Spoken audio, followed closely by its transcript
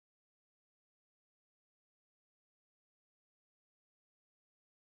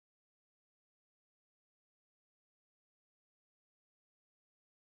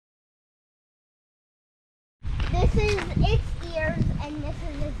And this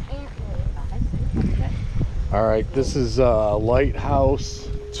is his antlers. I see. Okay. All right, this is a lighthouse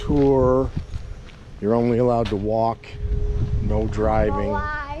tour. You're only allowed to walk, no driving.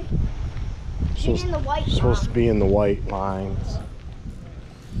 Why? Supposed, in the white supposed to be in the white lines.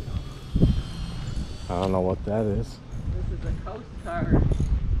 I don't know what that is. This is a Coast Guard.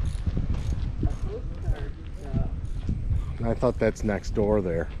 A Coast Guard. I thought that's next door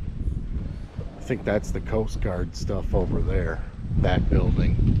there. I think that's the Coast Guard stuff over there, that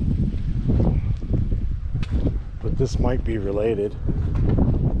building. But this might be related.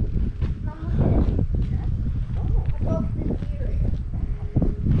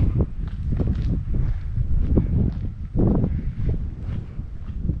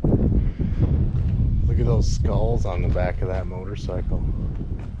 Look at those skulls on the back of that motorcycle.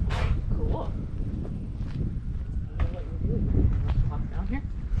 Cool. I don't know what you're doing. You want to walk down here?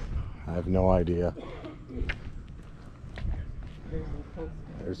 I have no idea. There's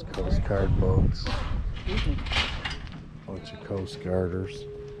There's Coast Guard boats. Bunch of Coast Guarders.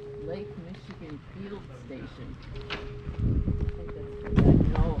 Lake Michigan Field Station. I think that's that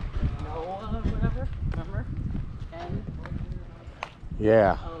NOAA, whatever. Remember?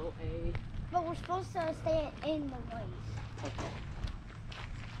 Yeah. NOAA. But we're supposed to stay in the white. Okay.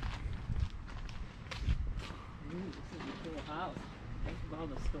 Ooh, this is a cool house. Think of all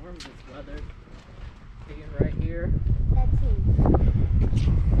the storms it's weathered. Being right here. That's his.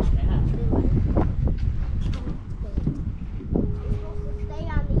 Yeah. Stay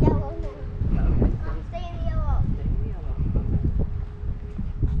on the yellow. Okay. Stay in the yellow.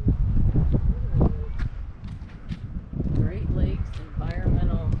 Great Lakes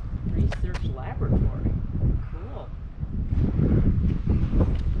Environmental Research Laboratory. Cool.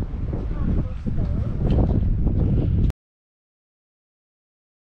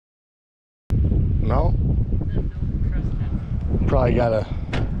 No? Probably gotta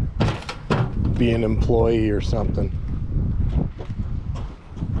be an employee or something.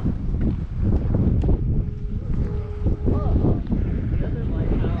 The other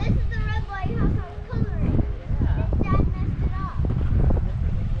lighthouse. This is the red lighthouse I was coloring. Yeah. His dad messed it up. This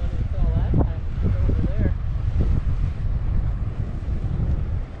is what we saw last time. It's over there. This is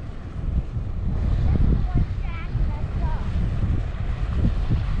the one Jack messed up.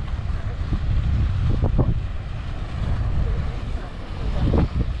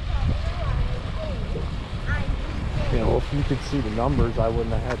 You know, if you could see the numbers, I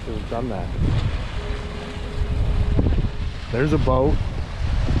wouldn't have had to have done that. There's a boat.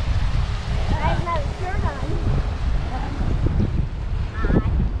 I have no shirt on.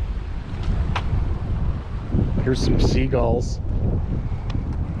 Here's some seagulls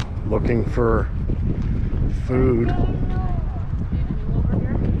looking for food. Anything over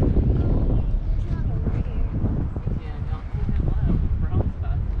here? Yeah, no. We have a lot of brown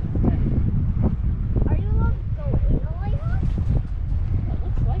spots in this head. Are you allowed to go in the lighthouse? It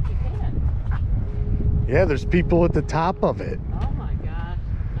looks like you can. Yeah, there's people at the top of it. Oh my gosh.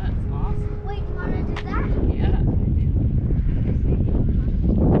 That's awesome. Wait, you want to do that? Yeah.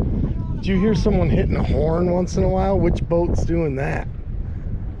 Do you hear someone hitting a horn once in a while? Which boat's doing that?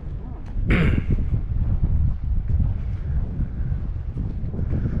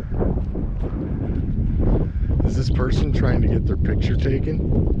 Is this person trying to get their picture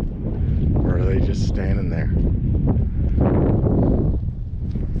taken? Or are they just standing there?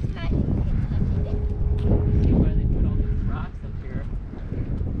 See why they put all these rocks up here.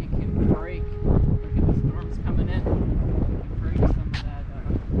 It can break. Look at the storms coming in. It can break some of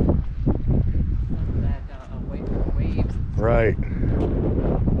that waves. Right.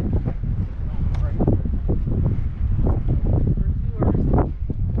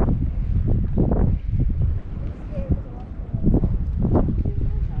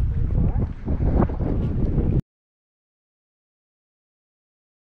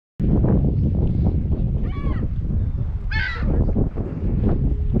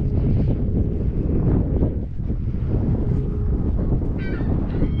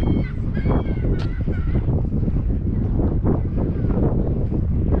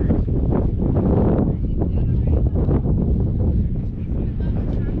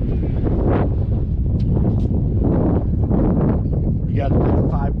 You got to pay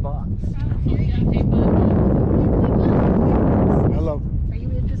 $5. Hello. Are you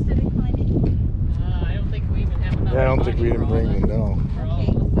interested in climbing? I don't think we even have enough. Yeah, I don't think we money didn't for all bring this. them, no.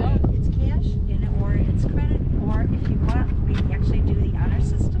 Okay, well, it's cash or it's credit, or if you want, we actually do the honor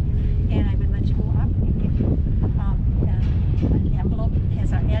system, and I would let you go up and give you an envelope that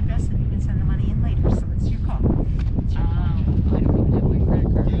has our address, and you can send the money in later, so it's your call. It's your call. I don't even have my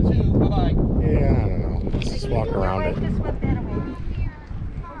credit card. You too. Bye-bye. Yeah, I don't know. Let's just walk around it. Just flip that away.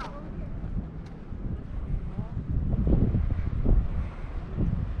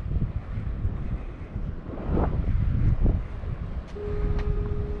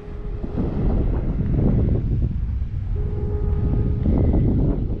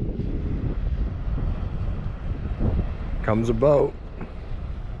 Comes a boat.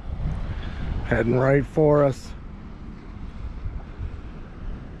 Heading right for us.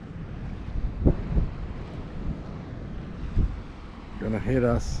 Gonna hit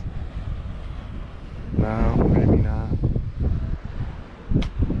us. No, maybe not.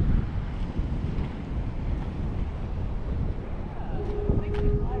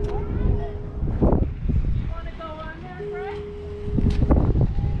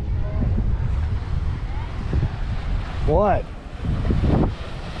 What?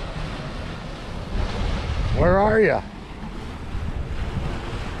 Where are you?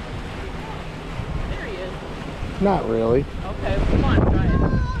 There he is. Not really. Okay, come on, try it. We're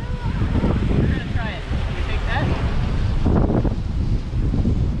gonna try it. You take that?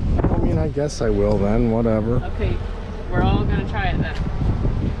 I mean, I guess I will then, whatever. Okay, we're all gonna try it then.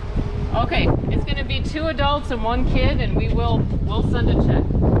 Okay, it's gonna be 2 adults and 1 kid, and we'll send a check.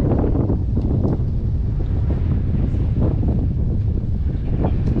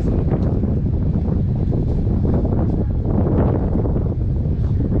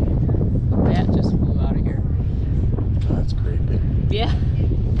 That just flew out of here. That's creepy. Yeah.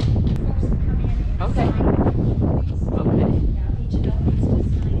 Okay. Okay. Each adult needs to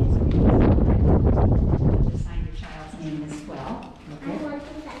sign your child's name as well. I want to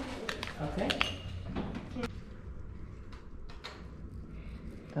thank you.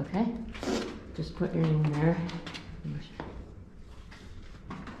 Okay. Okay. Just put your name there.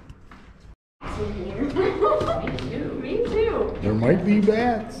 Me too. There might be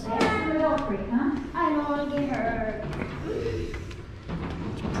bats. I don't want to get hurt.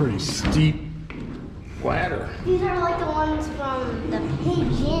 It's a pretty steep ladder. These are like the ones from the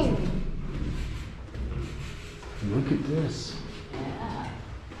pigeon. Look at this.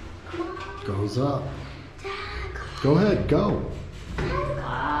 Come on, Goes up. Dad, come Go ahead, go. on.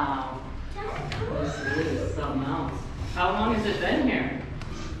 Wow. Dad, come on. This is something else. How long has it been here?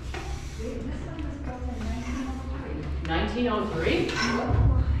 1903?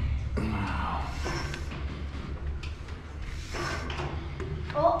 Wow.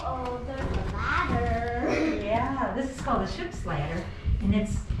 Uh-oh, there's a ladder. Yeah, this is called a ship's ladder, and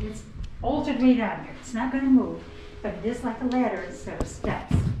it's altered right on here. It's not going to move, but it is like a ladder instead of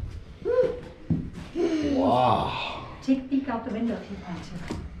steps. Wow. Take a peek out the window if you want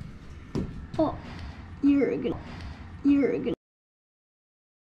to. Oh, you're gonna.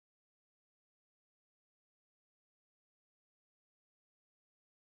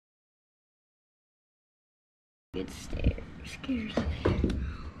 It scares me.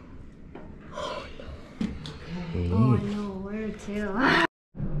 Oh no, where to?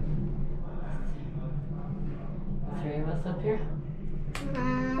 3 of us up here?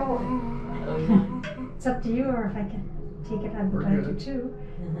 Oh, it's up to you, or if I can take it, I'm We're glad to good. too.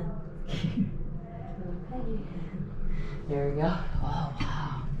 There we go. Oh,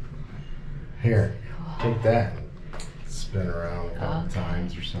 wow. Here, take that. Spin around a couple Okay.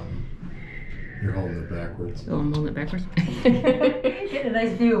 times or something. You're holding it backwards. Oh, I'm holding it backwards. Get a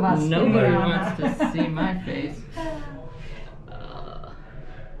nice view of us. Nobody spinning wants around. to see my face.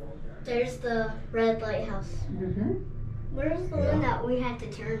 There's the red lighthouse. Mm-hmm. Where's the one that we had to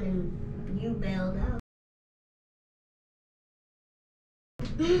turn and you bailed out?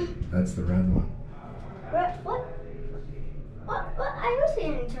 That's the red one. What? I don't see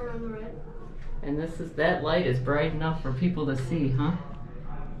any turn on the red. And that light is bright enough for people to see, huh?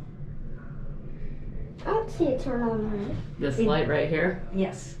 I don't see a turn on the red. This light right here?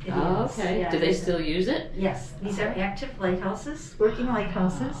 Yes, it is. Oh, okay. Yeah, Do they it is. still use it? Yes, these are active lighthouses, working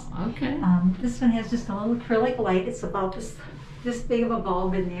lighthouses. Okay. This one has just a little acrylic light. It's about this big of a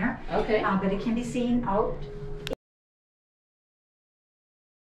bulb in there, Okay. but it can be seen out.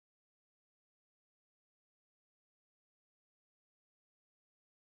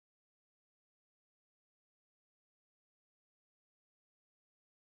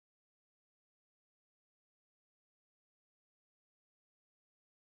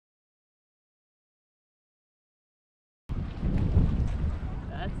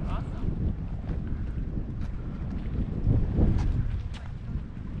 That's awesome.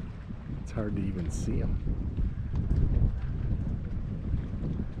 It's hard to even see them.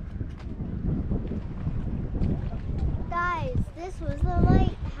 Guys, this was the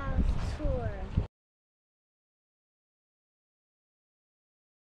lighthouse tour.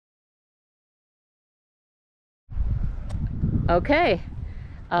 Okay.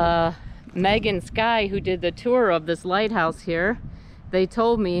 Meg and Sky, who did the tour of this lighthouse here, they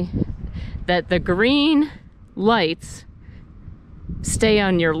told me that the green lights stay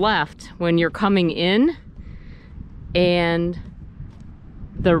on your left when you're coming in, and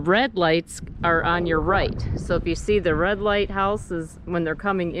The red lights are on your right. So if you see the red lighthouse is when they're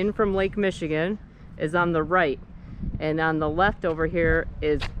coming in from Lake Michigan is on the right. And on the left over here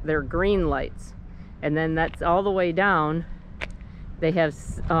is their green lights. And then that's all the way down. They have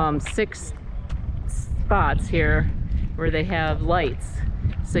 6 spots here where they have lights.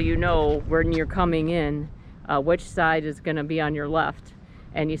 So you know when you're coming in, which side is gonna be on your left.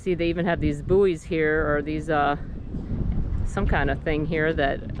 And you see they even have these buoys here, or these some kind of thing here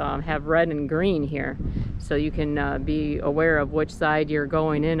that have red and green here, so you can be aware of which side you're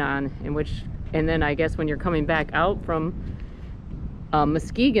going in on, and then I guess when you're coming back out from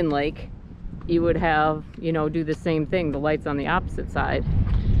Muskegon Lake, you would have, you know, do the same thing, the lights on the opposite side.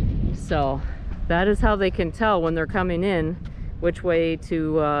 So that is how they can tell when they're coming in which way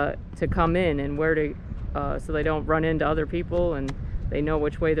to come in and where to, so they don't run into other people and they know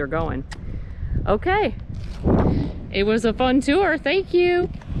which way they're going. Okay. It was a fun tour. Thank you.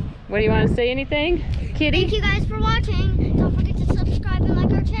 What do you want to say? Anything, Kitty? Thank you guys for watching. Don't forget to subscribe and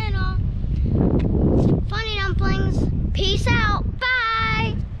like our channel. Funny Dumplings. Peace out. Bye.